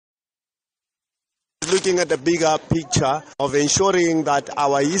always looking at the bigger picture of ensuring that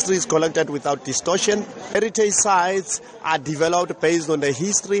our history is collected without distortion. Heritage sites are developed based on the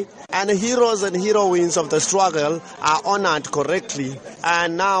history, and heroes and heroines of the struggle are honored correctly.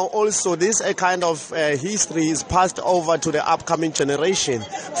 And now also this kind of history is passed over to the upcoming generation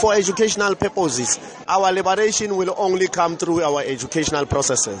for educational purposes. Our liberation will only come through our educational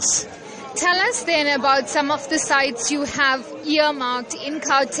processes. Tell us then about some of the sites you have earmarked in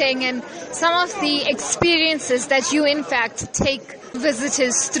Gauteng and some of the experiences that you in fact take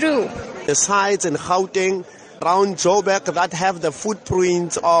visitors through. The sites in Gauteng, around Joburg, that have the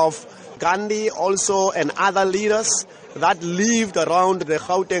footprints of Gandhi also and other leaders that lived around the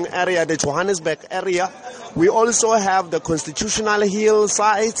Gauteng area, the Johannesburg area. We also have the Constitutional Hill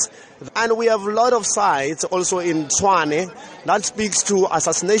sites, and we have a lot of sites also in Tshwane that speaks to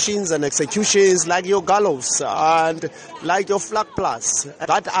assassinations and executions like your gallows and like your flag plus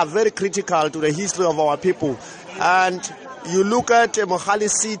that are very critical to the history of our people. And you look at Mohali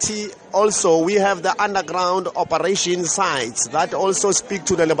City, also we have the underground operation sites that also speak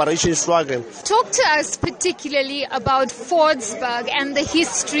to the liberation struggle. Talk to us particularly about Fordsburg and the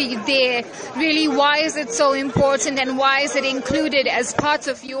history there. Really, why is it so important and why is it included as part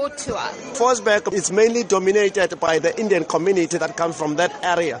of your tour? Fordsburg is mainly dominated by the Indian community that comes from that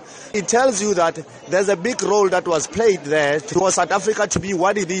area. It tells you that there's a big role that was played there for South Africa to be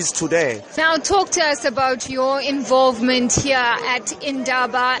what it is today. Now talk to us about your involvement here at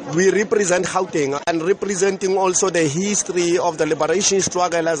Indaba. We represent Gauteng and representing also the history of the liberation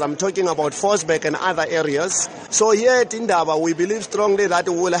struggle as I'm talking about Fordsburg and other areas. So here at Indaba, we believe strongly that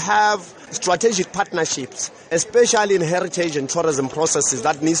we will have strategic partnerships, especially in heritage and tourism processes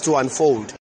that needs to unfold.